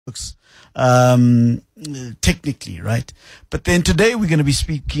networks, technically, right? But then today we're going to be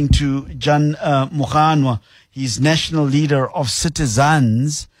speaking to Jan Moganwa. He's national leader of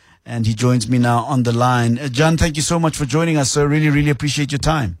CITIZANS, and he joins me now on the line. Jan, thank you so much for joining us, sir. Really, really appreciate your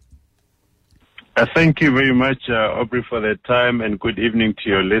time. Thank you very much, Aubrey, for the time, and good evening to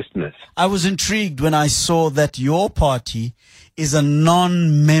your listeners. I was intrigued when I saw that your party is a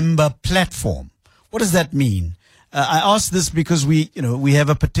non-member platform. What does that mean? I ask this because we have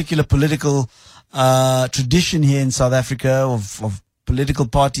a particular political tradition here in South Africa of political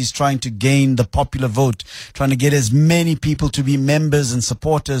parties trying to gain the popular vote, trying to get as many people to be members and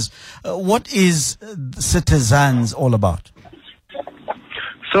supporters. What is CITIZANS all about?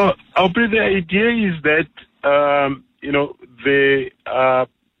 So, Aubrey, the idea is that, the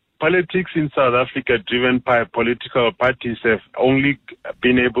politics in South Africa driven by political parties have only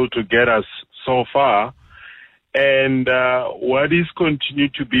been able to get us so far. And what is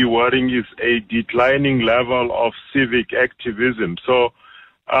continued to be worrying is a declining level of civic activism. So,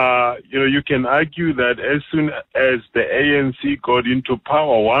 you can argue that as soon as the ANC got into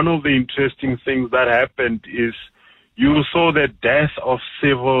power, one of the interesting things that happened is you saw the death of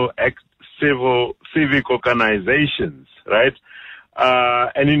civic organizations, right?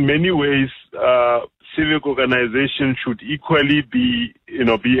 And in many ways, civic organizations should equally be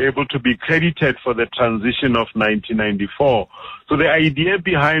able to be credited for the transition of 1994. So the idea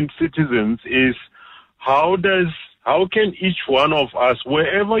behind Citizens is how can each one of us,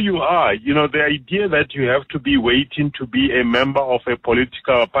 wherever you are, the idea that you have to be waiting to be a member of a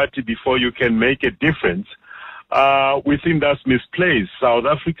political party before you can make a difference, we think that's misplaced. South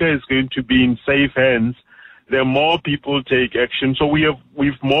Africa is going to be in safe hands. The more people take action. So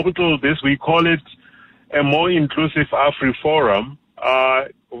we've modeled this. We call it a more inclusive AfriForum.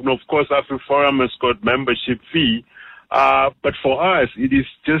 Of course, AfriForum has got membership fee. But for us, it is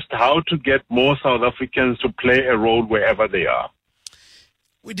just how to get more South Africans to play a role wherever they are.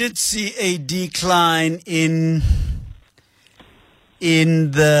 We did see a decline in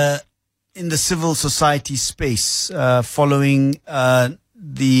the civil society space following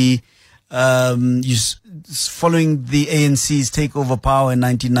the ANC's takeover power in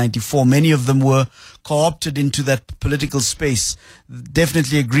 1994. Many of them were co-opted into that political space.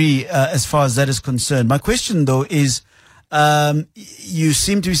 Definitely agree as far as that is concerned. My question, though, is you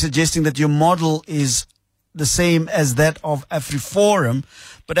seem to be suggesting that your model is the same as that of AfriForum,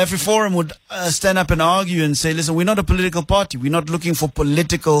 but AfriForum would stand up and argue and say, listen, we're not a political party. We're not looking for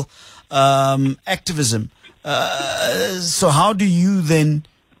political activism. So how do you then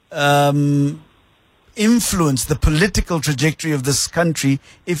influence the political trajectory of this country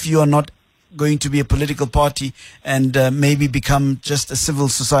if you are not going to be a political party and maybe become just a civil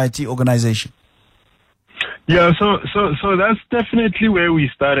society organization? Yeah, so that's definitely where we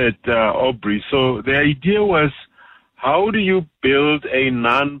started, Aubrey. So the idea was, how do you build a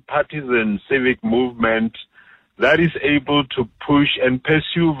non-partisan civic movement that is able to push and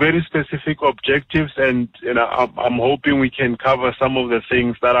pursue very specific objectives? And I'm hoping we can cover some of the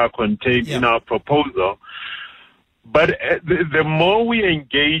things that are contained in our proposal. But the more we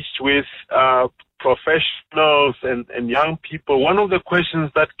engaged with professionals and young people, one of the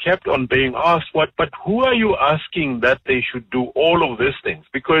questions that kept on being asked, but who are you asking that they should do all of these things?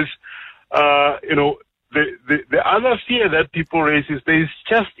 Because, the other fear that people raise is there is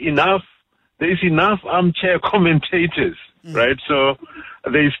enough armchair commentators, right? So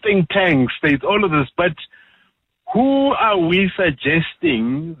there's think tanks, there's all of this, but who are we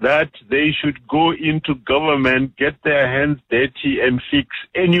suggesting that they should go into government, get their hands dirty and fix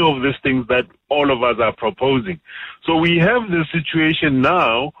any of these things that all of us are proposing? So we have the situation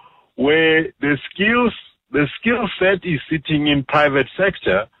now where the skill set is sitting in private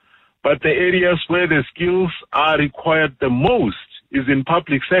sector, but the areas where the skills are required the most is in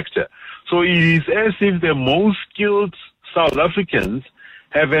public sector. So it is as if the most skilled South Africans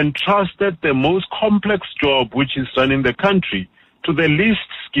have entrusted the most complex job, which is running the country, to the least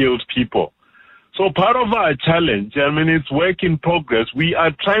skilled people. So part of our challenge, it's work in progress. We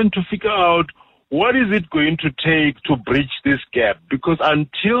are trying to figure out what is it going to take to bridge this gap, because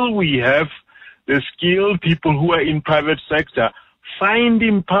until we have the skilled people who are in private sector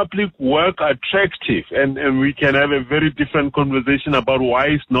finding public work attractive, and we can have a very different conversation about why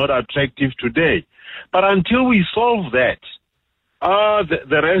it's not attractive today. But until we solve that,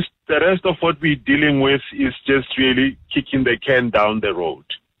 the rest of what we're dealing with is just really kicking the can down the road.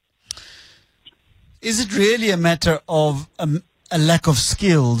 Is it really a matter of a lack of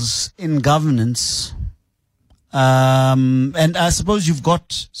skills in governance? And I suppose you've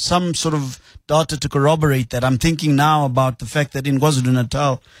got some sort of data to corroborate that. I'm thinking now about the fact that in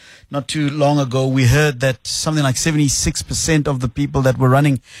KwaZulu-Natal, not too long ago, we heard that something like 76% of the people that were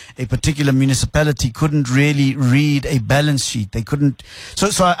running a particular municipality couldn't really read a balance sheet. They couldn't. So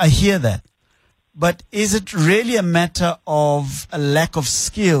I hear that. But is it really a matter of a lack of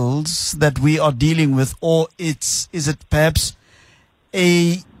skills that we are dealing with, or is it perhaps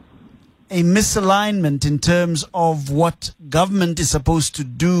a misalignment in terms of what government is supposed to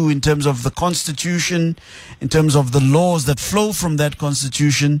do in terms of the constitution, in terms of the laws that flow from that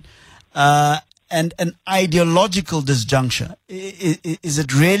constitution, and an ideological disjuncture? Is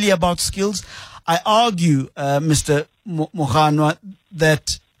it really about skills? I argue, Mr. Moganwa,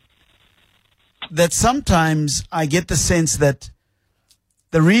 that sometimes I get the sense that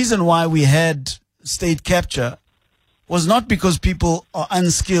the reason why we had state capture was not because people are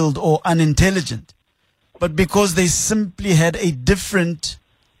unskilled or unintelligent, but because they simply had a different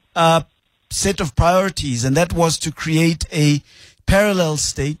set of priorities, and that was to create a parallel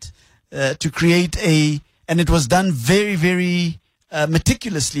state, and it was done very, very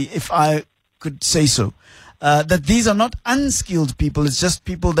meticulously, if I could say so. That these are not unskilled people, it's just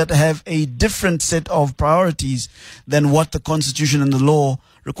people that have a different set of priorities than what the Constitution and the law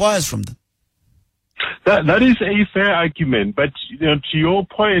requires from them. That is a fair argument, but to your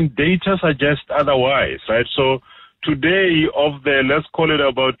point, data suggests otherwise, right? So today, of the, let's call it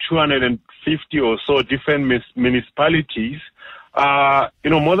about 250 or so different municipalities,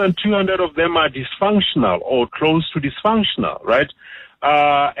 more than 200 of them are dysfunctional or close to dysfunctional, right?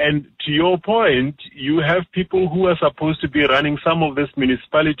 And to your point, you have people who are supposed to be running some of these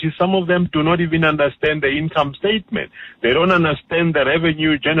municipalities. Some of them do not even understand the income statement. They don't understand the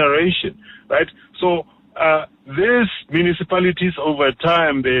revenue generation, right? So, these municipalities over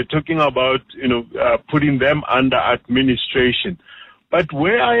time, they're talking about, putting them under administration. But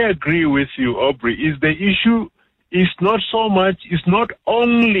where I agree with you, Aubrey, is the issue is not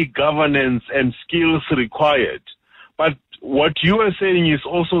only governance and skills required, but what you are saying is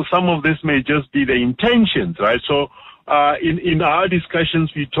also some of this may just be the intentions, right? So, in our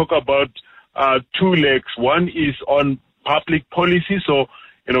discussions, we talk about, two legs. One is on public policy. So,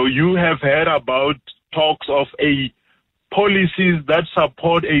 you have heard about talks of policies that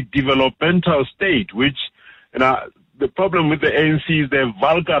support a developmental state, which, the problem with the ANC is they've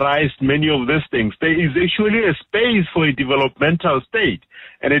vulgarized many of these things. There is actually a space for a developmental state,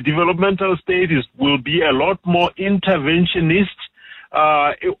 and a developmental state will be a lot more interventionist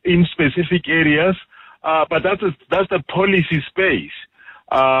in specific areas, but that's the policy space.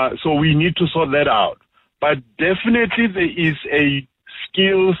 So we need to sort that out. But definitely there is a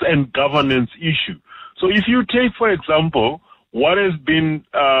skills and governance issue. So if you take, for example, what has been,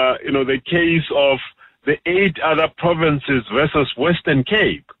 the case of the 8 other provinces versus Western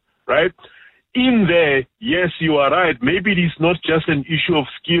Cape, right? In there, yes, you are right. Maybe it is not just an issue of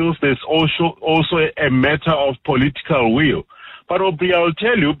skills. There's also a matter of political will. But Aubrey, I'll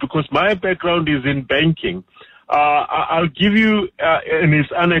tell you, because my background is in banking, I'll give you in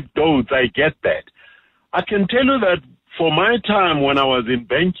his anecdotes, I get that. I can tell you that for my time when I was in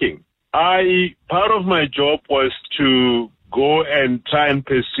banking, part of my job was to go and try and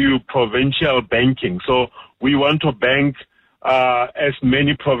pursue provincial banking. So we want to bank as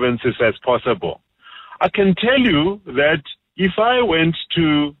many provinces as possible. I can tell you that if I went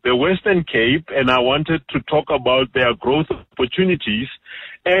to the Western Cape and I wanted to talk about their growth opportunities,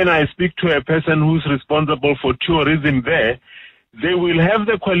 and I speak to a person who's responsible for tourism there, they will have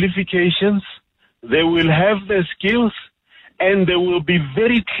the qualifications, they will have the skills, and they will be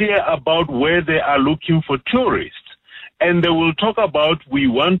very clear about where they are looking for tourists. And they will talk about, we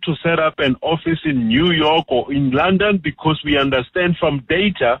want to set up an office in New York or in London because we understand from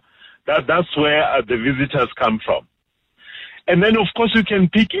data that that's where the visitors come from. And then, of course, you can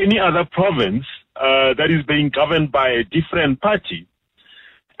pick any other province that is being governed by a different party.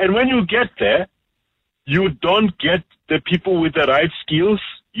 And when you get there, you don't get the people with the right skills.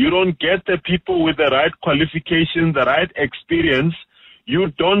 You don't get the people with the right qualifications, the right experience. You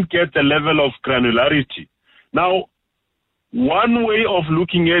don't get the level of granularity. Now, one way of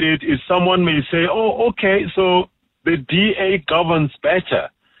looking at it is someone may say, oh, okay, so the DA governs better.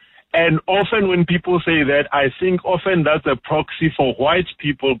 And often when people say that, I think often that's a proxy for white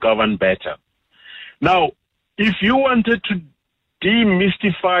people govern better. Now, if you wanted to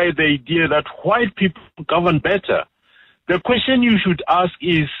demystify the idea that white people govern better, the question you should ask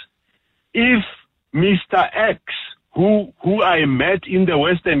is, if Mr. X, who I met in the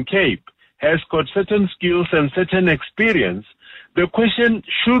Western Cape, has got certain skills and certain experience, the question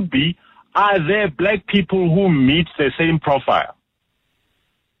should be, are there black people who meet the same profile?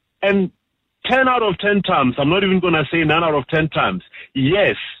 And 10 out of 10 times, I'm not even going to say 9 out of 10 times,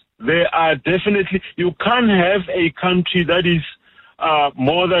 yes, there are definitely, you can't have a country that is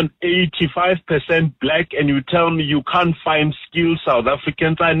more than 85% black and you tell me you can't find skilled South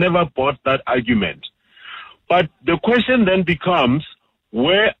Africans. I never bought that argument. But the question then becomes,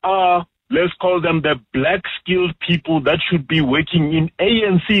 where are, let's call them the black skilled people that should be working in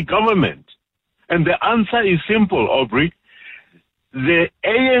ANC government? And the answer is simple, Aubrey. The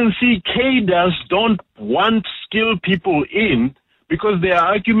ANC cadres don't want skilled people in because their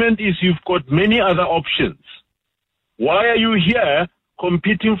argument is you've got many other options. Why are you here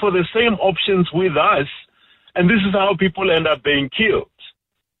competing for the same options with us? And this is how people end up being killed.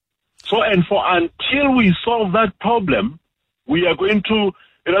 So, and for until we solve that problem, we are going to,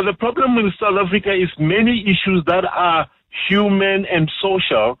 the problem with South Africa is many issues that are human and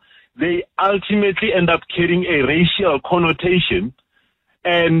social, they ultimately end up carrying a racial connotation.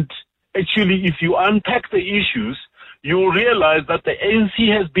 And actually, if you unpack the issues, you'll realize that the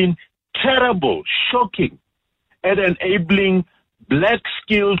ANC has been terrible, shocking at enabling black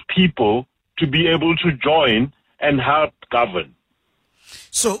skilled people to be able to join and help govern.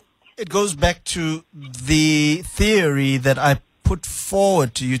 So it goes back to the theory that I put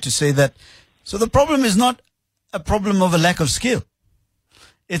forward to you to say that, so the problem is not a problem of a lack of skill.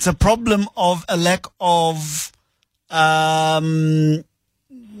 It's a problem of a lack of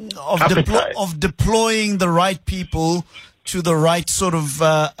deploying the right people to the right sort of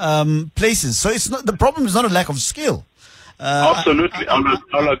places. So it's not, the problem is not a lack of skill. Absolutely,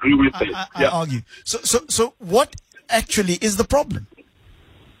 I'll agree with that. I argue. So what actually is the problem?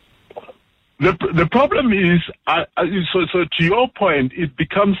 The problem is, so to your point, it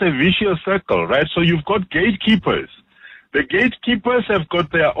becomes a vicious circle, right? So you've got gatekeepers. The gatekeepers have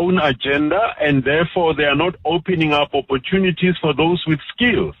got their own agenda, and therefore they are not opening up opportunities for those with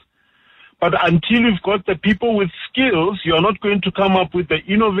skills. But until you've got the people with skills, you are not going to come up with the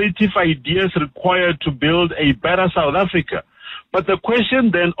innovative ideas required to build a better South Africa. But the question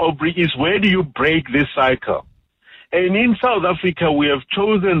then, Aubrey, is where do you break this cycle? And in South Africa, we have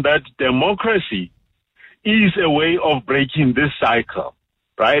chosen that democracy is a way of breaking this cycle,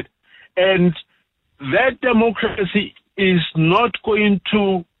 right? And that democracy is not going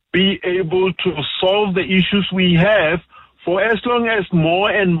to be able to solve the issues we have for as long as more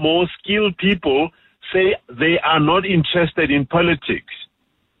and more skilled people say they are not interested in politics.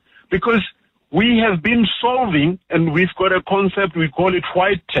 Because we have been solving, and we've got a concept, we call it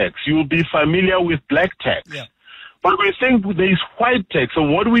white tax. You'll be familiar with black tax. Yeah. But we think there is white tax.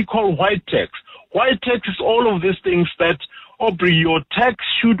 And what do we call white tax? White tax is all of these things that, Aubrey, your tax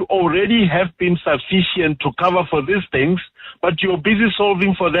should already have been sufficient to cover for these things, but you're busy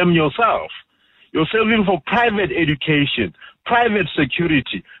solving for them yourself. You're solving for private education, private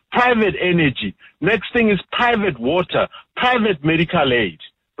security, private energy. Next thing is private water, private medical aid,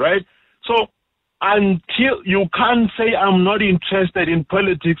 right? So until you can't say I'm not interested in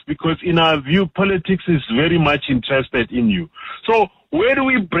politics, because in our view, politics is very much interested in you. So where do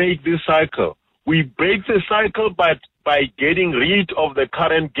we break this cycle? We break the cycle by getting rid of the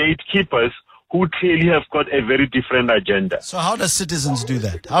current gatekeepers who clearly have got a very different agenda. So how does Citizens do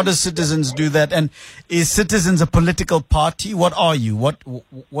that? How does Citizens do that? And is Citizens a political party? What are you?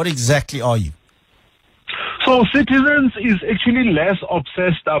 What exactly are you? So Citizens is actually less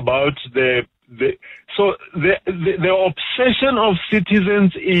obsessed about the obsession of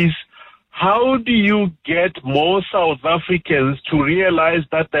Citizens is how do you get more South Africans to realize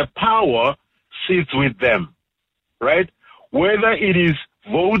that the power sits with them, right? Whether it is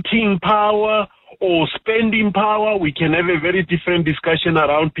voting power or spending power, we can have a very different discussion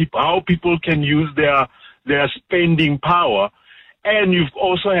around how people can use their spending power. And you've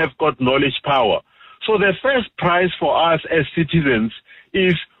also have got knowledge power. So the first prize for us as citizens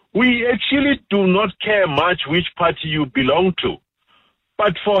is we actually do not care much which party you belong to.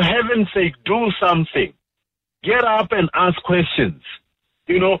 But for heaven's sake, do something. Get up and ask questions.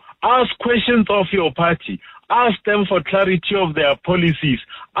 Ask questions of your party. Ask them for clarity of their policies.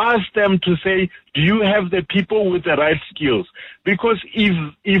 Ask them to say, do you have the people with the right skills? Because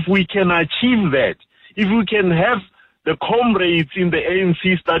if we can achieve that, if we can have the comrades in the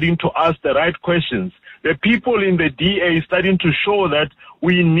ANC starting to ask the right questions, the people in the DA starting to show that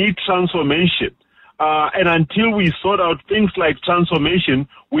we need transformation. And until we sort out things like transformation,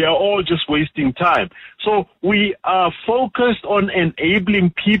 we are all just wasting time. So we are focused on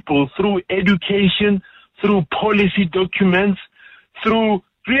enabling people through education, through policy documents, through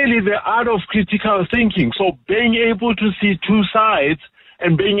really the art of critical thinking. So being able to see two sides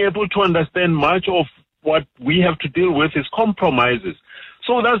and being able to understand much of what we have to deal with is compromises.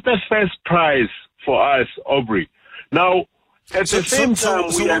 So that's the first prize for us, Aubrey. Now, at the same time,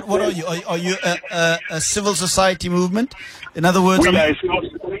 what are you? Are you a civil society movement? In other words, we are a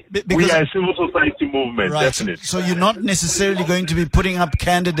civil society movement, right, definitely. So you're not necessarily going to be putting up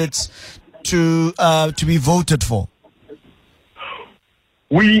candidates to be voted for.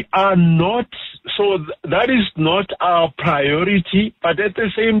 We are not. So that is not our priority. But at the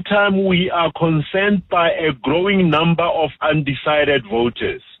same time, we are concerned by a growing number of undecided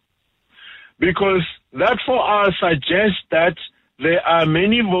voters, because that for us suggests that there are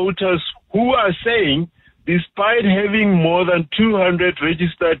many voters who are saying, despite having more than 200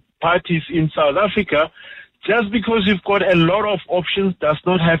 registered parties in South Africa, just because you've got a lot of options does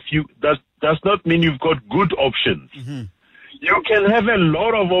not mean you've got good options. Mm-hmm. You can have a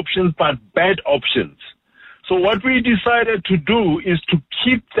lot of options, but bad options. So what we decided to do is to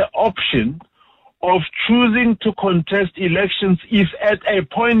keep the option of choosing to contest elections if at a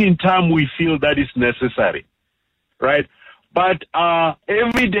point in time we feel that is necessary, right? But our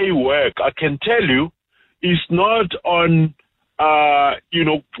everyday work, I can tell you, is not on,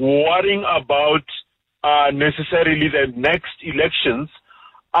 worrying about necessarily the next elections.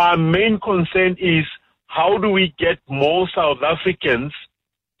 Our main concern is how do we get more South Africans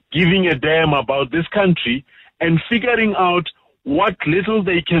giving a damn about this country and figuring out what little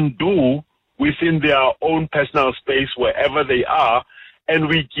they can do within their own personal space, wherever they are, and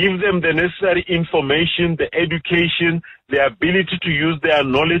we give them the necessary information, the education, the ability to use their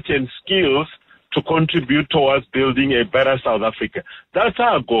knowledge and skills to contribute towards building a better South Africa. That's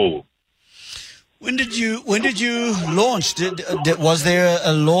our goal. When did you launch? Was there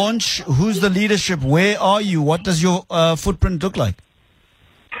a launch? Who's the leadership? Where are you? What does your footprint look like?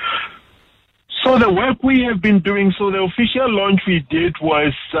 So the work we have been doing, so the official launch we did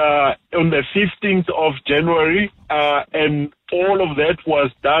was on the 15th of January, and all of that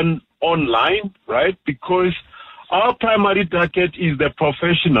was done online, right? Because our primary target is the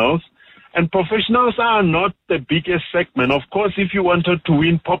professionals, and professionals are not the biggest segment. Of course, if you wanted to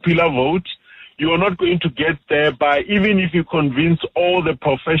win popular vote, you are not going to get there by, even if you convince all the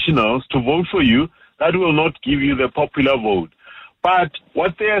professionals to vote for you, that will not give you the popular vote. But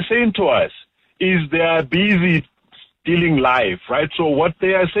what they are saying to us is they are busy stealing life, right? So what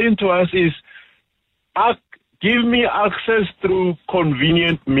they are saying to us is, give me access through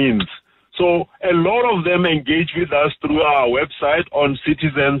convenient means. So a lot of them engage with us through our website on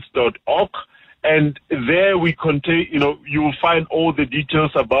citizens.org. And there we contain, you will find all the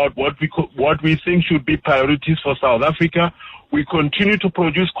details about what we think should be priorities for South Africa. We continue to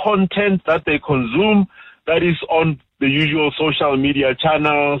produce content that they consume that is on the usual social media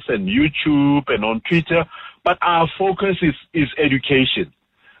channels and YouTube and on Twitter. But our focus is education.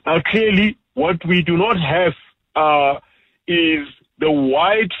 Now, clearly, what we do not have is the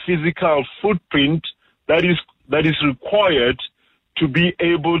wide physical footprint that is required to be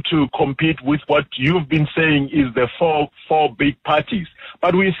able to compete with what you've been saying is the four big parties.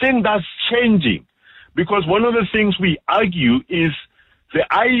 But we think that's changing, because one of the things we argue is the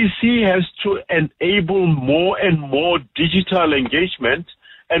IEC has to enable more and more digital engagement,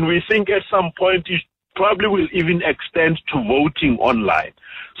 and we think at some point it probably will even extend to voting online.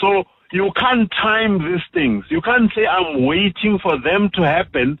 So you can't time these things. You can't say, I'm waiting for them to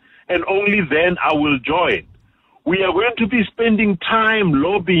happen and only then I will join. We are going to be spending time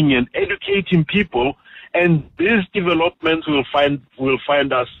lobbying and educating people, and these developments will find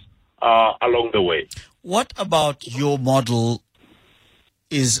us along the way. What about your model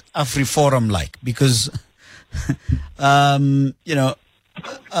is AfriForum like? Because I'm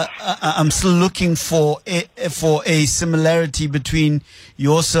still looking for a similarity between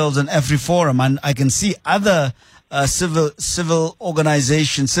yourselves and AfriForum, and I can see other civic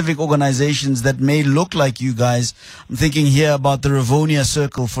organizations that may look like you guys. I'm thinking here about the Rivonia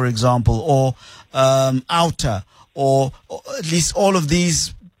Circle, for example, or Outer, or at least all of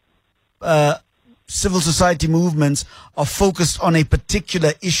these civil society movements are focused on a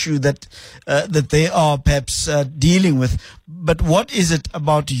particular issue that they are perhaps dealing with. But what is it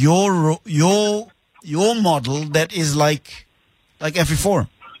about your model that is like AfriForum?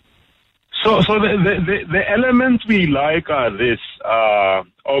 So the elements we like are this,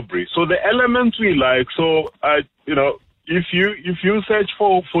 Aubrey. So the elements we like, if you search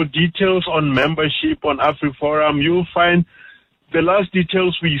for details on membership on AfriForum, you'll find the last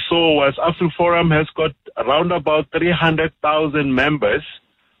details we saw was AfriForum has got around about 300,000 members,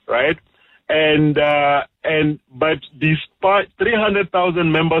 right? But despite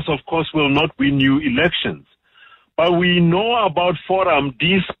 300,000 members, of course, will not win you elections. But we know about Forum,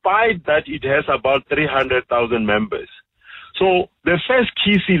 despite that it has about 300,000 members. So the first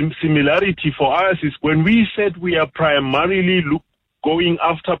key similarity for us is when we said we are primarily going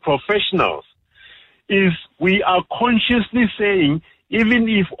after professionals, is we are consciously saying even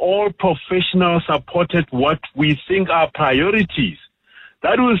if all professionals supported what we think are priorities,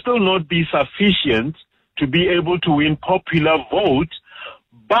 that will still not be sufficient to be able to win popular vote,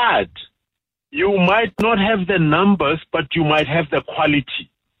 but you might not have the numbers, but you might have the quality.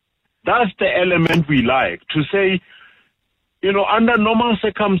 That's the element we like, to say, you know, under normal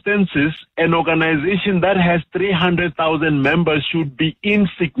circumstances, an organization that has 300,000 members should be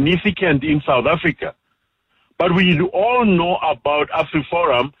insignificant in South Africa. But we all know about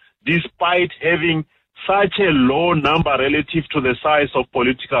AfriForum, despite having such a low number relative to the size of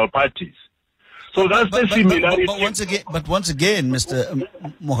political parties. So that's the similarity. But once again, Mr.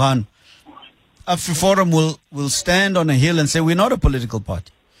 Mohan, AfriForum will stand on a hill and say we're not a political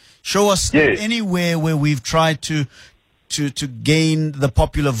party. Show us anywhere where we've tried to gain the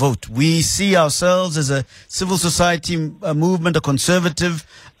popular vote. We see ourselves as a civil society movement, a conservative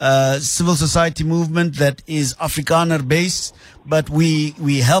civil society movement that is Afrikaner based, but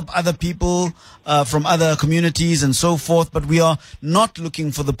we help other people from other communities and so forth, but we are not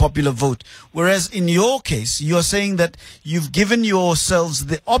looking for the popular vote. Whereas in your case, you're saying that you've given yourselves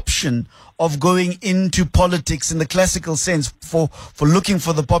the option of going into politics in the classical sense for looking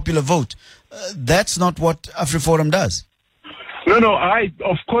for the popular vote. That's not what AfriForum does. No,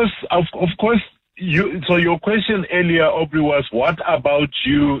 of course, so your question earlier, Aubrey, was what about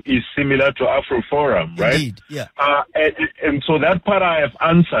you is similar to AfriForum, right? Indeed, yeah. And so that part I have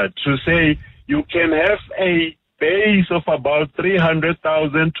answered to say you can have a base of about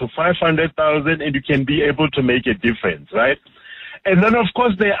 300,000 to 500,000 and you can be able to make a difference, right? And then, of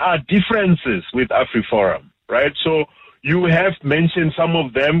course, there are differences with AfriForum, right? So you have mentioned some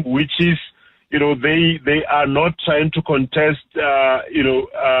of them, which is, you know, they are not trying to contest,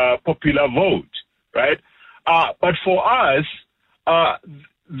 popular vote, right? But for us,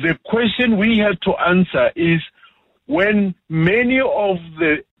 the question we have to answer is when many of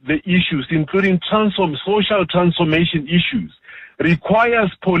the issues, including social transformation issues, requires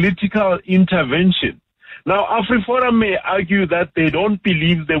political intervention. Now, AfriForum may argue that they don't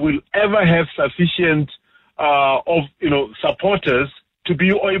believe they will ever have sufficient supporters to be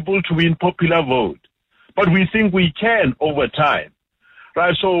able to win popular vote. But we think we can over time.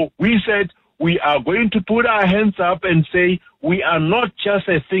 Right? So we said we are going to put our hands up and say we are not just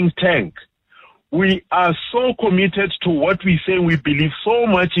a think tank. We are so committed to what we say, we believe so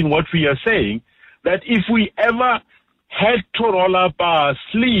much in what we are saying, that if we ever had to roll up our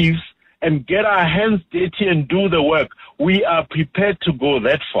sleeves and get our hands dirty and do the work, we are prepared to go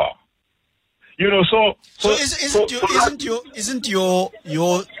that far. You know, isn't your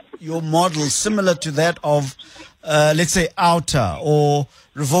model similar to that of, let's say, Outer or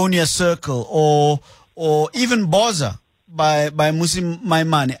Rivonia Circle or even Boza by Musi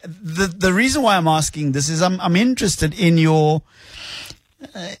Maimane? The reason why I'm asking this is I'm interested in your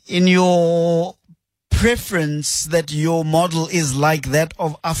preference that your model is like that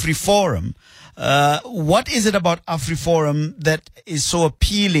of AfriForum. What is it about AfriForum that is so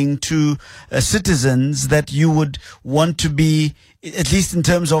appealing to citizens that you would want to be, at least in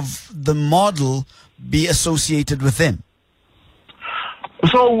terms of the model, be associated with them?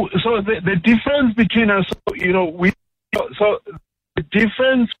 So the difference between us, the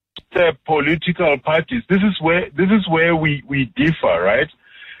difference the political parties, this is where we differ, right?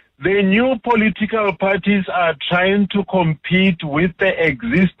 The new political parties are trying to compete with the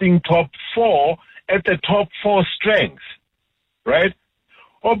existing top four at the top four strengths, right?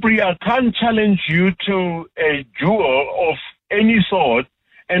 Aubrey, I can't challenge you to a duel of any sort,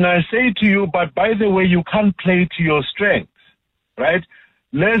 and I say to you, but by the way, you can't play to your strengths, right?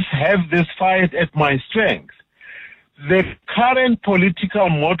 Let's have this fight at my strength. The current political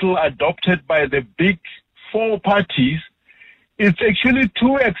model adopted by the big four parties, it's actually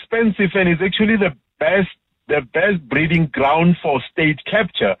too expensive, and it's actually the best breeding ground for state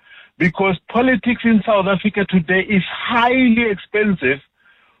capture, because politics in South Africa today is highly expensive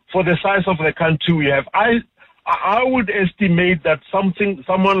for the size of the country we have. I would estimate that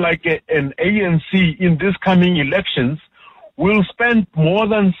someone like an ANC in this coming elections will spend more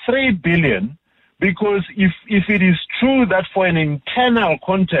than 3 billion, because if it is true that for an internal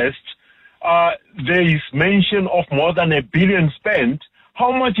contest there is mention of more than 1 billion spent,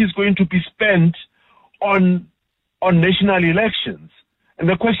 how much is going to be spent on national elections? And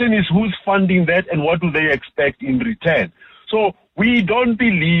the question is, who's funding that and what do they expect in return? So we don't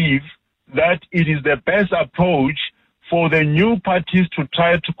believe that it is the best approach for the new parties to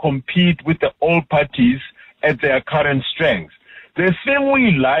try to compete with the old parties at their current strengths. The thing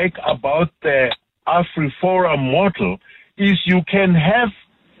we like about the AfriForum model is you can have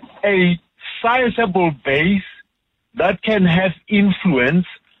a sizable base that can have influence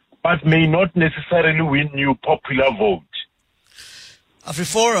but may not necessarily win you popular vote.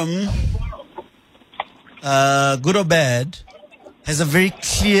 AfriForum, good or bad, has a very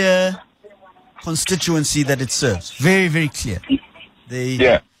clear constituency that it serves. Very, very clear.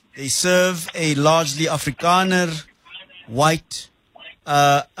 They serve a largely Afrikaner, white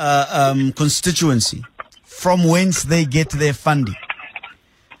constituency from whence they get their funding.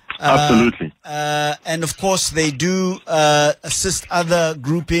 Absolutely. And of course, they do assist other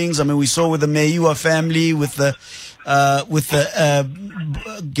groupings. I mean, we saw with the Meiwa family, with the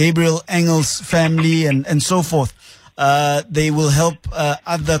Gabriel Engels family, and so forth. They will help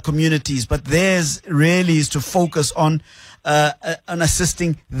other communities, but theirs really is to focus on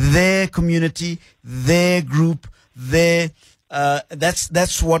assisting their community, their group, that's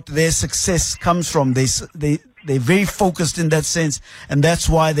what their success comes from. They're very focused in that sense, and that's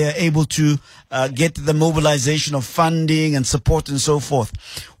why they're able to get the mobilization of funding and support and so forth.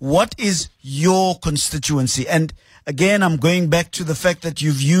 What is your constituency? And again, I'm going back to the fact that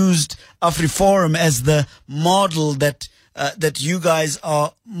you've used AfriForum as the model that you guys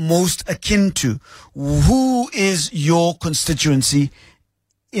are most akin to. Who is your constituency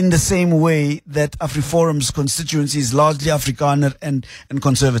in the same way that AfriForum's constituency is largely Afrikaner and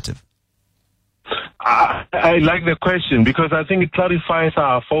conservative? I like the question because I think it clarifies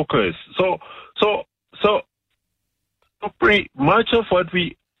our focus. So pretty much of what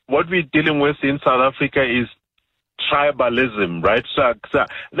we're dealing with in South Africa is tribalism, right? So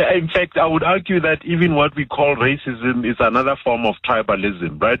in fact, I would argue that even what we call racism is another form of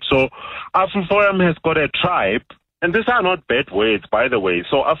tribalism, right? So AfriForum has got a tribe, and these are not bad words, by the way.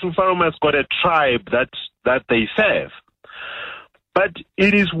 So AfriForum has got a tribe that they serve. But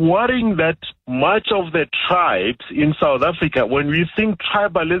it is worrying that much of the tribes in South Africa, when we think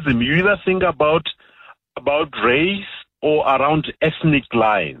tribalism, you either think about race or around ethnic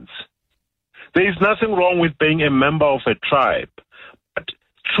lines. There is nothing wrong with being a member of a tribe. But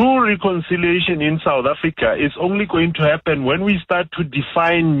true reconciliation in South Africa is only going to happen when we start to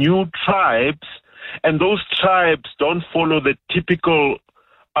define new tribes, and those tribes don't follow the typical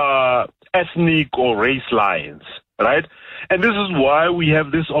ethnic or race lines, right? And this is why we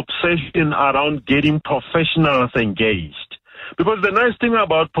have this obsession around getting professionals engaged. Because the nice thing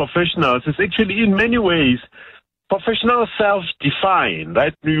about professionals is actually in many ways, professionals self-define,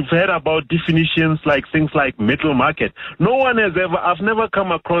 right? You've heard about definitions like things like middle market. I've never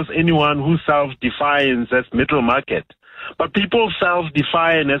come across anyone who self-defines as middle market. But people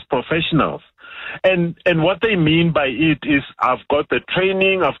self-define as professionals. And what they mean by it is, I've got the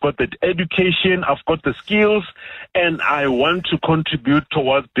training, I've got the education, I've got the skills, and I want to contribute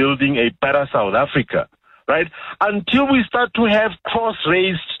towards building a better South Africa, right? Until we start to have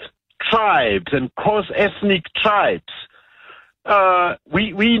cross-raced tribes and cross-ethnic tribes,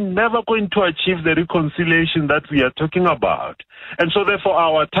 we're never going to achieve the reconciliation that we are talking about. And so therefore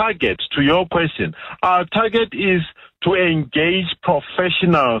our target, to your question, our target is to engage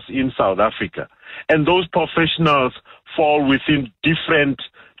professionals in South Africa. And those professionals fall within different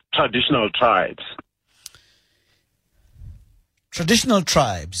traditional tribes. Traditional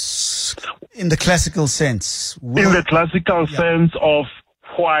tribes, in the classical sense? In the classical sense of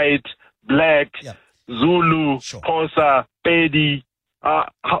white, black, Zulu, Xhosa, Pedi.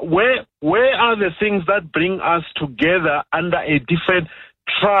 Where are the things that bring us together under a different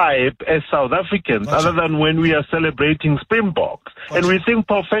tribe as South Africans, other than when we are celebrating Springboks? And we think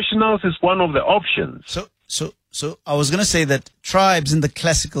professionals is one of the options. So I was going to say that tribes in the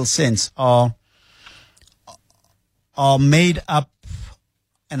classical sense are made up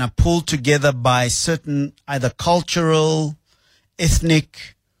and are pulled together by certain either cultural,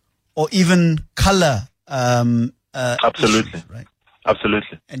 ethnic, or even color absolutely issues, right?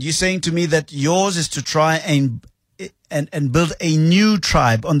 Absolutely. And you're saying to me that yours is to try and build a new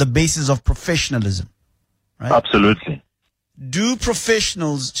tribe on the basis of professionalism, right? Absolutely. Do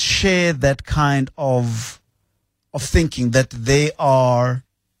professionals share that kind of thinking that they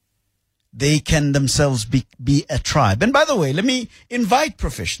can themselves be a tribe? And by the way, let me invite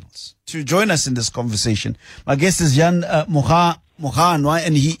professionals to join us in this conversation. My guest is Jan Mohanwa,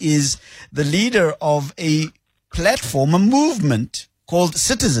 and he is the leader of a platform, a movement called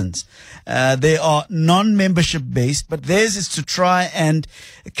CITIZANS. They are non-membership based, but theirs is to try and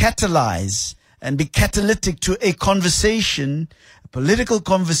catalyze and be catalytic to a conversation, political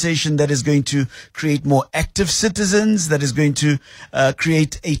conversation that is going to create more active citizens, that is going to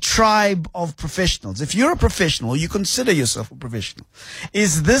create a tribe of professionals? If you're a professional, you consider yourself a professional,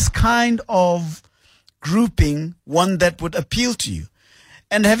 is this kind of grouping one that would appeal to you?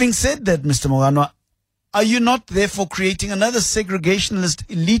 And having said that, Mr. Moganwa, are you not therefore creating another segregationalist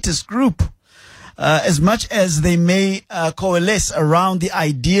elitist group? As much as they may coalesce around the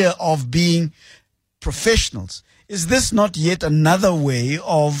idea of being professionals, is this not yet another way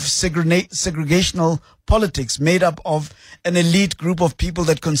of segregational politics made up of an elite group of people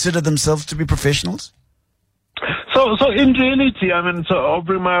that consider themselves to be professionals? So in reality,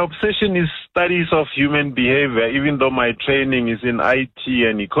 Aubrey, my obsession is studies of human behavior, even though my training is in IT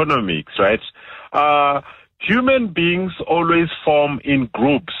and economics, right? Human beings always form in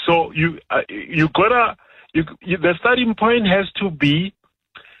groups. So the starting point has to be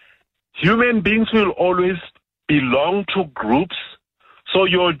human beings will always belong to groups. So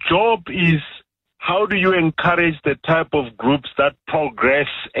your job is, how do you encourage the type of groups that progress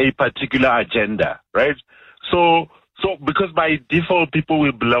a particular agenda, right? So because by default people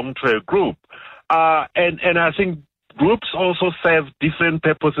will belong to a group, and I think groups also serve different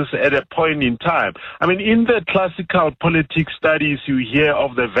purposes at a point in time. In the classical politics studies, you hear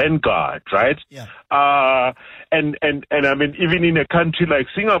of the vanguard, right? Yeah. And even in a country like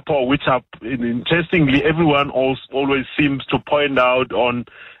Singapore, which interestingly, everyone always seems to point out on,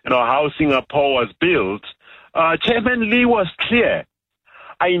 how Singapore was built. Chairman Lee was clear.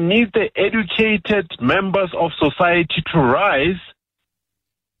 I need the educated members of society to rise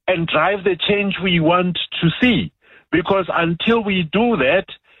and drive the change we want to see. Because until we do that,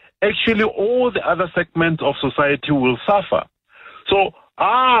 actually all the other segments of society will suffer. So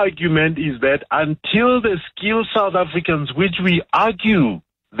our argument is that until the skilled South Africans, which we argue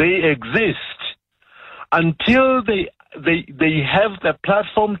they exist, until they have the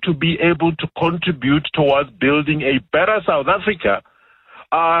platform to be able to contribute towards building a better South Africa,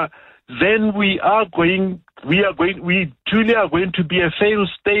 then we truly are going to be a failed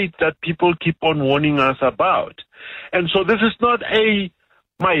state that people keep on warning us about. And so this is not a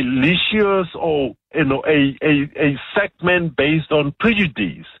malicious or a segment based on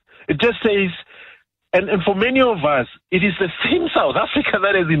prejudice. It just says, and for many of us, it is the same South Africa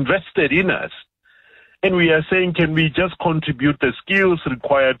that has invested in us. And we are saying, can we just contribute the skills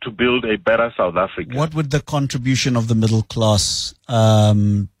required to build a better South Africa? What would the contribution of the middle class,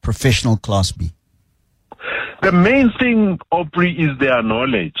 professional class be? The main thing, Aubrey, is their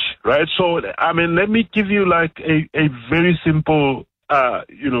knowledge, right? So, let me give you like a very simple,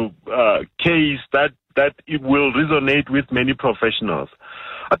 case that it will resonate with many professionals.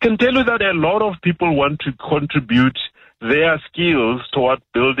 I can tell you that a lot of people want to contribute their skills toward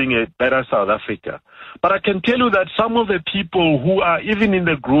building a better South Africa. But I can tell you that some of the people who are even in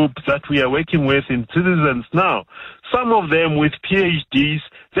the group that we are working with in Citizens now, some of them with PhDs,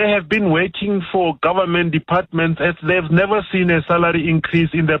 they have been working for government departments as they've never seen a salary increase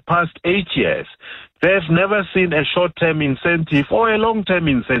in the past 8 years. They've never seen a short-term incentive or a long-term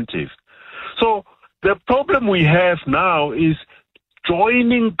incentive. So the problem we have now is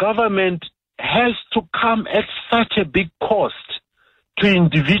joining government has to come at such a big cost to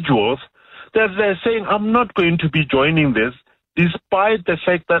individuals that they're saying, I'm not going to be joining this, despite the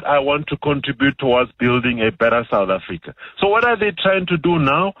fact that I want to contribute towards building a better South Africa. So what are they trying to do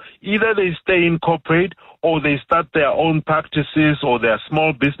now? Either they stay in corporate or they start their own practices or their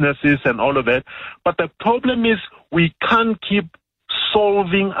small businesses and all of that. But the problem is we can't keep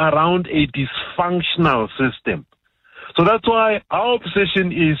solving around a dysfunctional system. So that's why our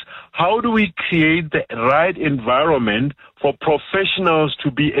obsession is, how do we create the right environment for professionals to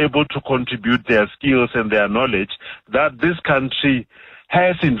be able to contribute their skills and their knowledge that this country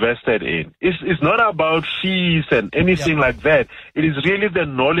has invested in. It's not about fees and anything like that. It is really the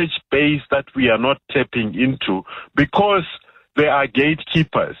knowledge base that we are not tapping into because there are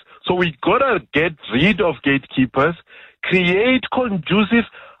gatekeepers. So we gotta get rid of gatekeepers, create conducive.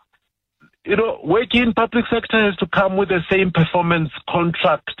 Working in public sector has to come with the same performance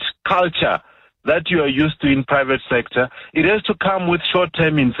contract culture that you are used to in private sector. It has to come with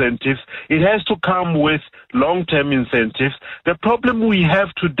short-term incentives. It has to come with long-term incentives. The problem we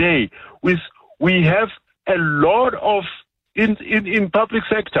have today is we have a lot of, in public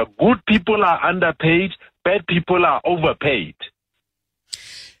sector, good people are underpaid, bad people are overpaid.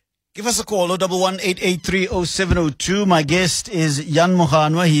 Give us a call, 011-883-0702. My guest is Jan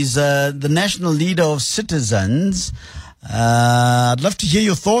Moganwa. He's the national leader of Citizens. I'd love to hear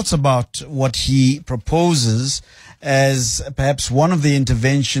your thoughts about what he proposes as perhaps one of the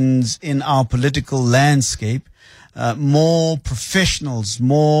interventions in our political landscape. more professionals,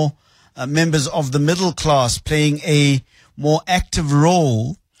 more members of the middle class playing a more active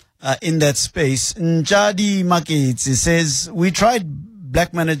role in that space. Njadi Maketsi says, we tried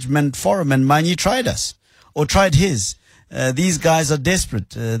Black Management Forum and Manyi tried us, or tried his. These guys are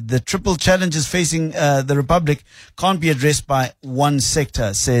desperate. The triple challenges facing the Republic can't be addressed by one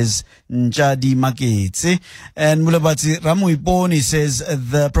sector, says Njadi Maketsi. And Mulabatsi Ramuiponi says,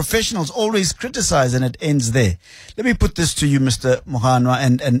 the professionals always criticize and it ends there. Let me put this to you, Mr. Mohanwa,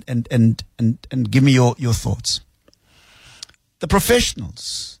 and give me your thoughts. The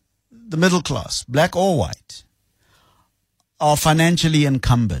professionals, the middle class, black or white, are financially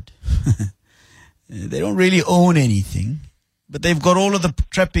encumbered. They don't really own anything, but they've got all of the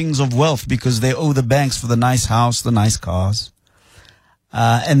trappings of wealth because they owe the banks for the nice house, the nice cars.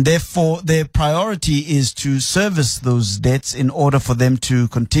 And therefore, their priority is to service those debts in order for them to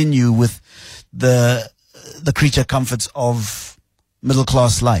continue with the creature comforts of middle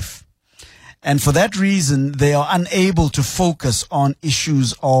class life. And for that reason, they are unable to focus on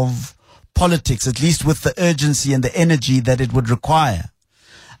issues of politics, at least with the urgency and the energy that it would require.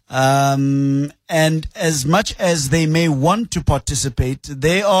 And as much as they may want to participate,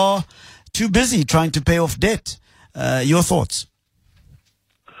 they are too busy trying to pay off debt. Your thoughts?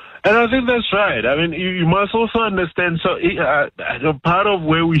 And I think that's right. I mean, you must also understand, so part of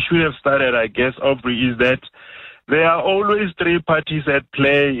where we should have started, I guess, Aubrey, is that there are always three parties at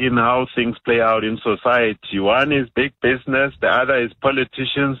play in how things play out in society. One is big business, the other is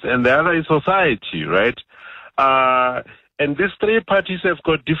politicians, and the other is society, right? And these three parties have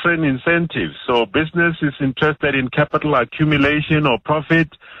got different incentives. So business is interested in capital accumulation or profit.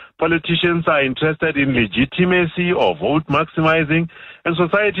 Politicians are interested in legitimacy or vote maximizing. And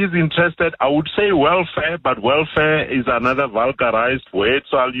society is interested, I would say welfare, but welfare is another vulgarized word,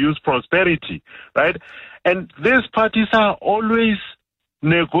 so I'll use prosperity, right? And these parties are always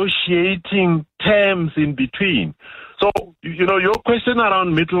negotiating terms in between. So, your question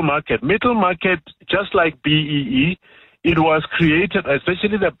around middle market, just like BEE, it was created,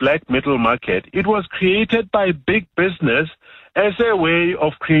 especially the black middle market, it was created by big business as a way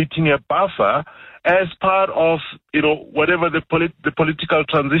of creating a buffer as part of, whatever the political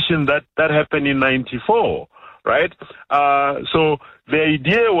transition that happened in 94, right? So the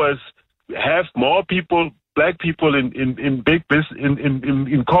idea was have more people, black people in big business,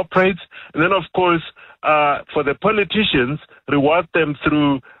 in corporates, and then of course, for the politicians, reward them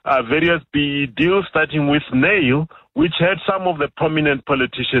through various BE deals, starting with NAIL, which had some of the prominent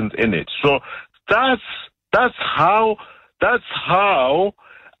politicians in it. So that's how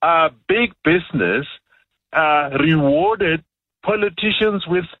big business rewarded politicians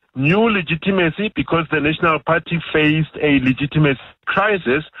with new legitimacy because the National Party faced a legitimacy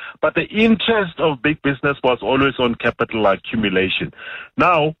crisis, but the interest of big business was always on capital accumulation.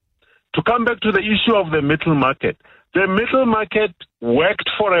 Now, to come back to the issue of the middle market worked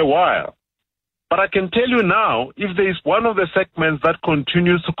for a while. But I can tell you now, if there is one of the segments that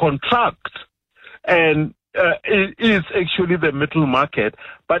continues to contract, and it is actually the middle market,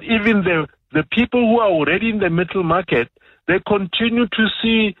 but even the people who are already in the middle market, they continue to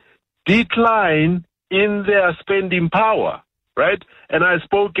see decline in their spending power, right? And I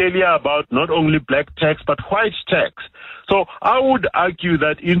spoke earlier about not only black tax, but white tax. So I would argue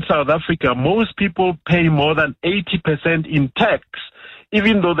that in South Africa, most people pay more than 80% in tax,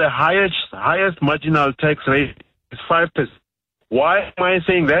 even though the highest marginal tax rate is 5%. Why am I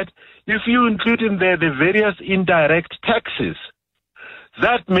saying that? If you include in there the various indirect taxes,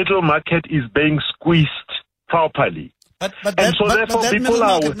 that middle market is being squeezed properly. But that middle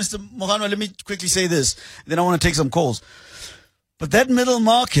market, Mr. Mohanwa, let me quickly say this, then I want to take some calls. But that middle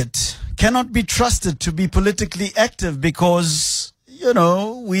market cannot be trusted to be politically active because,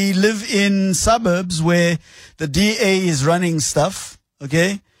 we live in suburbs where the DA is running stuff,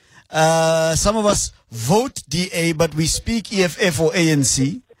 okay? Some of us vote DA, but we speak EFF or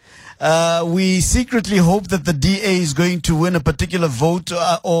ANC. We secretly hope that the DA is going to win a particular vote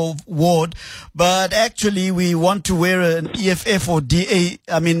or ward, but actually we want to wear an EFF or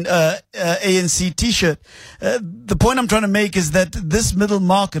ANC t-shirt. The point I'm trying to make is that this middle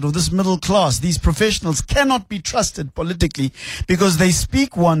market or this middle class, these professionals cannot be trusted politically because they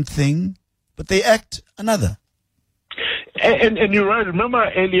speak one thing, but they act another. And you're right. Remember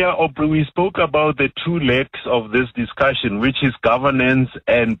earlier, Aubrey, we spoke about the two legs of this discussion, which is governance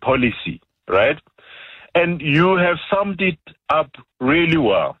and policy, right? And you have summed it up really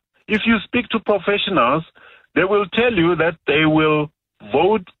well. If you speak to professionals, they will tell you that they will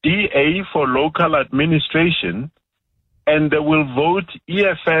vote DA for local administration and they will vote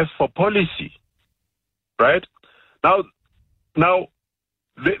EFF for policy, right? Now,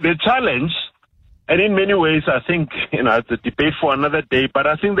 the challenge, and in many ways, I think, it's a debate for another day, but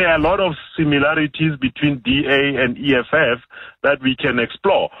I think there are a lot of similarities between DA and EFF that we can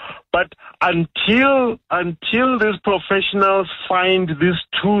explore. But until these professionals find these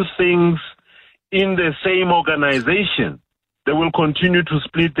two things in the same organization, they will continue to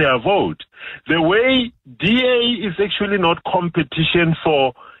split their vote. The way DA is actually not competition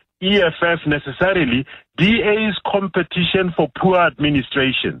for EFF necessarily, DA is competition for poor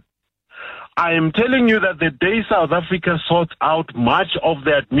administration. I am telling you that the day South Africa sorts out much of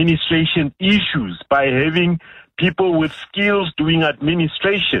the administration issues by having people with skills doing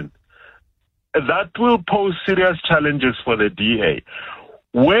administration, that will pose serious challenges for the DA.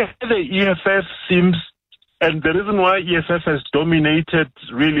 Where the EFF seems, and the reason why EFF has dominated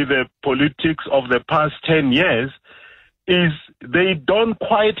really the politics of the past 10 years, is they don't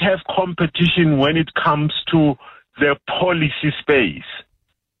quite have competition when it comes to their policy space,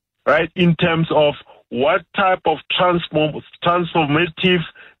 right? In terms of what type of transformative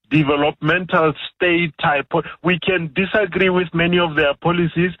developmental state type. We can disagree with many of their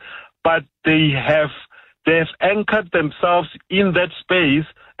policies, but they've anchored themselves in that space,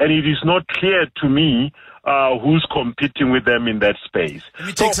 and it is not clear to me who's competing with them in that space.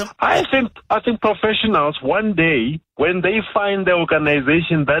 I think professionals one day, when they find the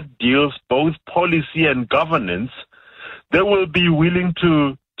organization that deals both policy and governance, they will be willing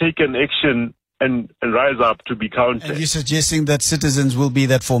to take an action and rise up to be counted. And you're suggesting that Citizens will be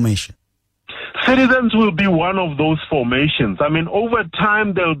that formation? Citizens will be one of those formations. I mean, over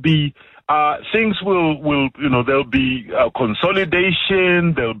time there'll be things there'll be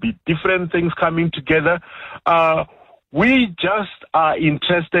consolidation, there'll be different things coming together. We just are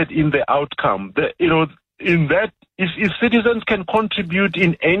interested in the outcome. In that, if Citizens can contribute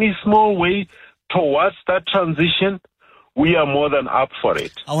in any small way towards that transition, we are more than up for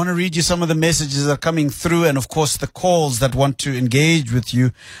it. I want to read you some of the messages that are coming through, and of course the calls that want to engage with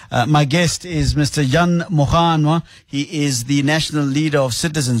you. My guest is Mr. Jan Moganwa. He is the national leader of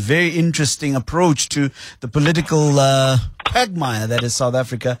Citizens. Very interesting approach to the political quagmire that is South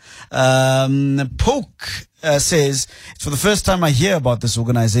Africa. Poke says, it's for the first time I hear about this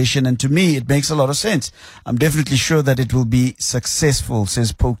organization, and to me it makes a lot of sense. I'm definitely sure that it will be successful,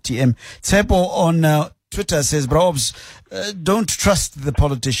 says Poke TM. Tsepo on Twitter says, Brobs, don't trust the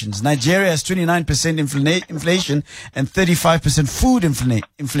politicians. Nigeria has 29% inflation and 35% food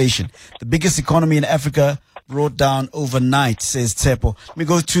inflation. The biggest economy in Africa brought down overnight, says Tsepo. Let me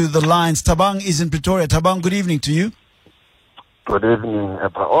go to the lines. Tabang is in Pretoria. Tabang, good evening to you. Good evening,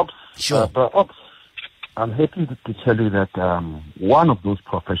 Brobs. Sure. Brobs, I'm happy to tell you that one of those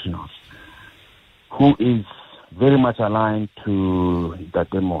professionals who is very much aligned to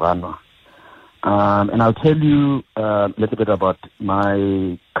Date Moganwa, and I'll tell you a little bit about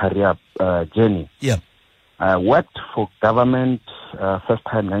my career journey. Yeah. I worked for government first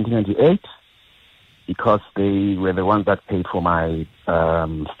time 1998 because they were the ones that paid for my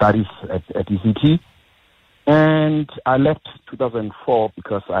studies at ECT. And I left 2004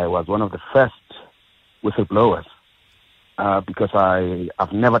 because I was one of the first whistleblowers because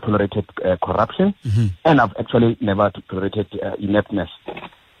I've never tolerated corruption, and I've actually never tolerated ineptness.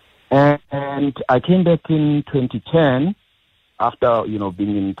 And I came back in 2010 after,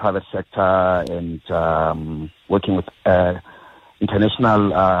 being in private sector and working with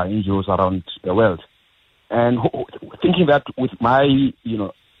international NGOs around the world. And thinking that with my,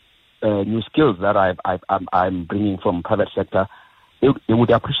 new skills that I'm bringing from private sector, they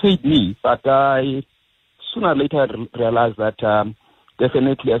would appreciate me. But I sooner or later realized that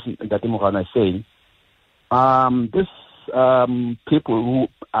definitely, as Date Moganwa is saying, this people who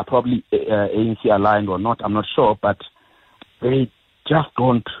are probably ANC aligned or not, I'm not sure, but they just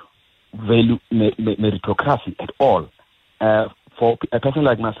don't value meritocracy at all. For a person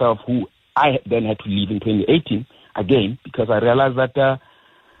like myself, who I then had to leave in 2018 again, because I realized that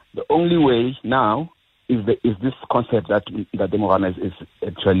the only way now is this concept that Date Moganwa is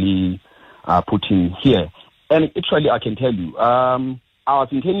actually putting here. And actually, I can tell you, I was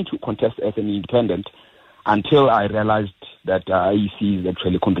intending to contest as an independent until I realized that IEC is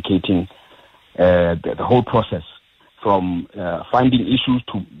actually complicating the whole process, from finding issues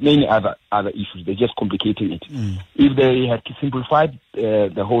to many other issues. They're just complicating it. If they had simplified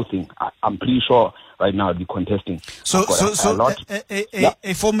the whole thing, I'm pretty sure right now I'd be contesting. So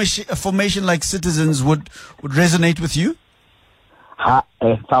a formation like Citizens would resonate with you?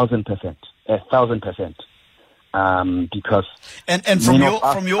 1,000%. 1,000%. Because and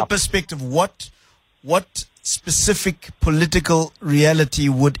from your perspective, what specific political reality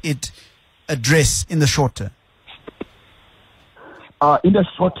would it address in the short term? In the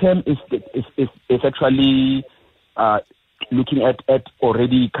short term, it's actually looking at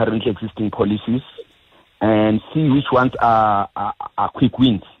already currently existing policies and see which ones are quick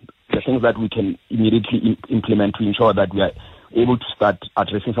wins, the things that we can immediately implement to ensure that we are able to start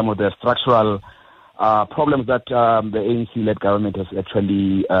addressing some of the structural problems that the ANC-led government has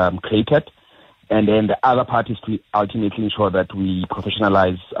actually created. And then the other part is to ultimately ensure that we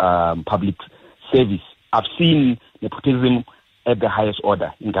professionalize public service. I've seen nepotism at the highest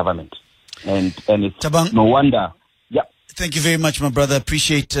order in government. And it's Tabang, no wonder. Yeah. Thank you very much, my brother.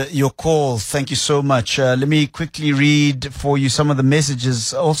 Appreciate your call. Thank you so much. Let me quickly read for you some of the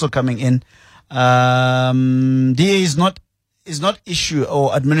messages also coming in. DA is not issue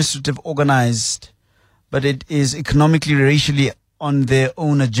or administrative organized, but it is economically, racially on their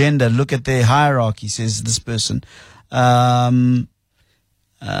own agenda. Look at their hierarchy, says this person. Yeah.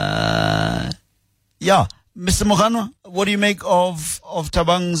 Mr. Mogano, what do you make of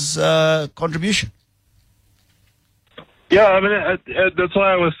Tabang's contribution? Yeah, I mean, that's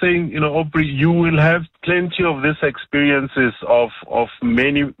why I was saying, Aubrey, you will have plenty of these experiences of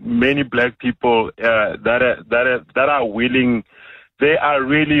many black people that are willing. They are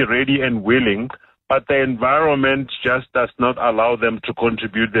really ready and willing, but the environment just does not allow them to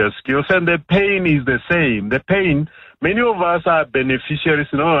contribute their skills, and the pain is the same. The pain. Many of us are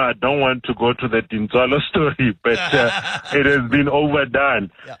beneficiaries. I don't want to go to the Dintswalo story, but it has been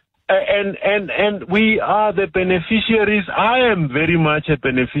overdone. Yeah. And we are the beneficiaries. I am very much a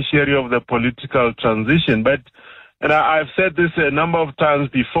beneficiary of the political transition, and I've said this a number of times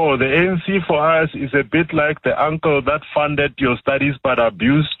before, the ANC for us is a bit like the uncle that funded your studies but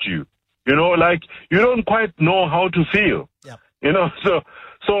abused you. Like you don't quite know how to feel. Yeah.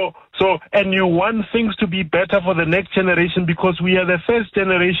 So, and you want things to be better for the next generation because we are the first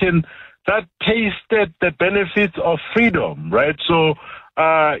generation that tasted the benefits of freedom, right? So,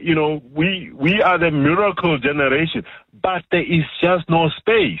 we are the miracle generation, but there is just no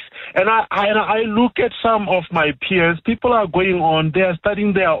space. And I look at some of my peers, people are going on, they are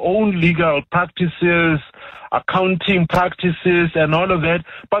studying their own legal practices, accounting practices and all of that.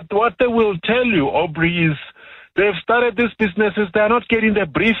 But what they will tell you, Aubrey, is they've started these businesses, they're not getting the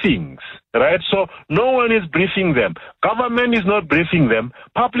briefings, right? So no one is briefing them. Government is not briefing them.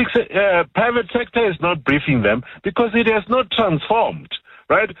 Private sector is not briefing them because it has not transformed,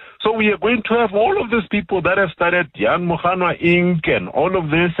 right? So we are going to have all of these people that have started Jan Mohanwa Inc. and all of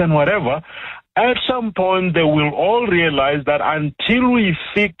this and whatever. At some point, they will all realize that until we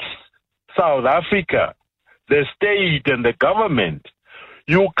fix South Africa, the state and the government,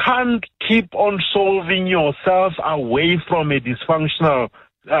 you can't keep on solving yourself away from a dysfunctional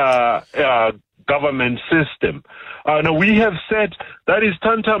government system. Now we have said that is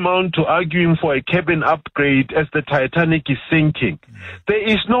tantamount to arguing for a cabin upgrade as the Titanic is sinking. There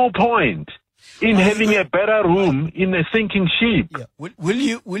is no point in having a better room in a sinking ship. Yeah.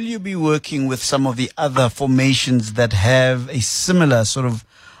 Will you be working with some of the other formations that have a similar sort of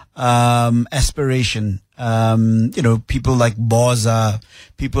aspiration? People like Boza,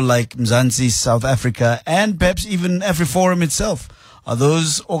 people like Mzansi, South Africa, and perhaps even AfriForum itself. Are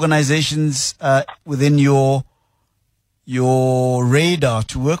those organizations within your radar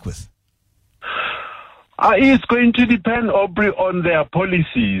to work with? It's going to depend, Aubrey, on their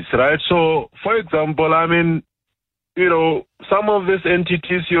policies, right? So, for example, some of these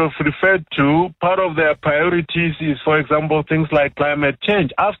entities you've referred to, part of their priorities is, for example, things like climate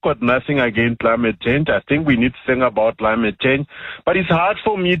change. I've got nothing against climate change. I think we need to think about climate change. But it's hard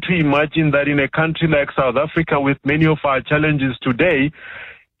for me to imagine that in a country like South Africa, with many of our challenges today,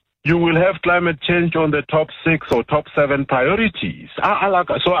 you will have climate change on the top 6 or top 7 priorities.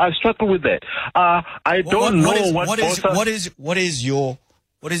 So I struggle with that. What is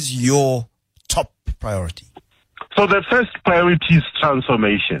your top priority? So the first priority is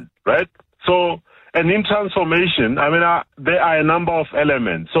transformation, right? So, and in transformation, there are a number of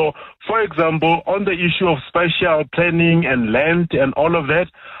elements. So, for example, on the issue of spatial planning and land and all of that,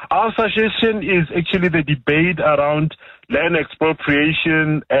 our suggestion is actually the debate around land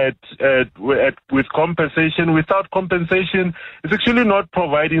expropriation with compensation. Without compensation, it's actually not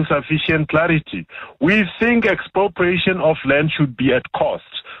providing sufficient clarity. We think expropriation of land should be at cost.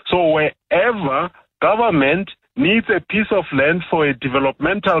 So wherever government needs a piece of land for a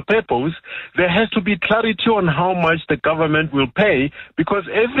developmental purpose, there has to be clarity on how much the government will pay, because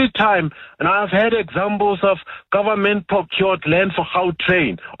every time, and I've had examples of government procured land for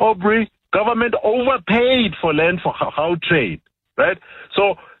Gautrain. Aubrey, government overpaid for land for Gautrain, right?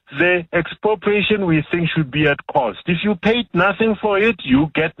 So the expropriation we think should be at cost. If you paid nothing for it, you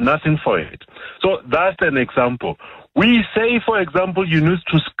get nothing for it. So that's an example. We say, for example, you need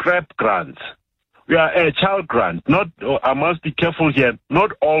to scrap grants. We are a child grant, not, I must be careful here,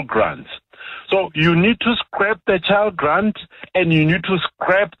 not all grants. So you need to scrap the child grant and you need to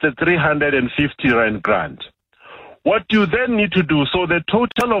scrap the 350 Rand grant. What you then need to do, so the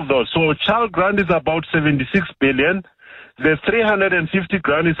total of those, so child grant is about 76 billion, the 350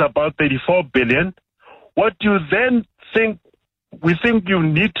 grant is about 34 billion. What you then we think you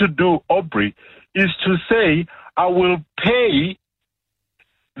need to do, Aubrey, is to say, I will pay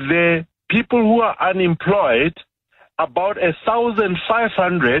the people who are unemployed about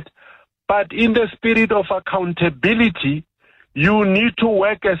 1,500, but in the spirit of accountability, you need to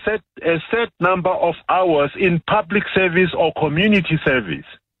work a set number of hours in public service or community service.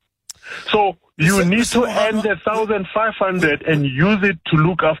 So you need to earn the 1,500 and use it to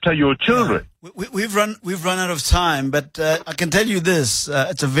look after your children. We've run out of time, but I can tell you this: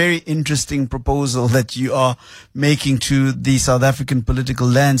 it's a very interesting proposal that you are making to the South African political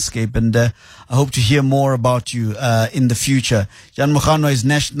landscape, and I hope to hear more about you in the future. Jan Moganwa is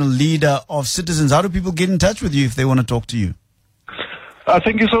national leader of Citizens. How do people get in touch with you if they want to talk to you?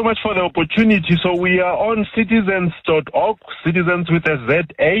 Thank you so much for the opportunity. So we are on citizens.org, citizens with a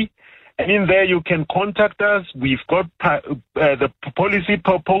Z-A. And in there you can contact us. We've got the policy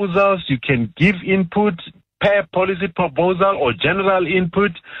proposals. You can give input per policy proposal or general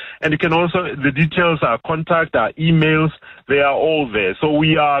input. And you can also, the details, our contact, our emails, they are all there. So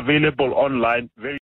we are available online.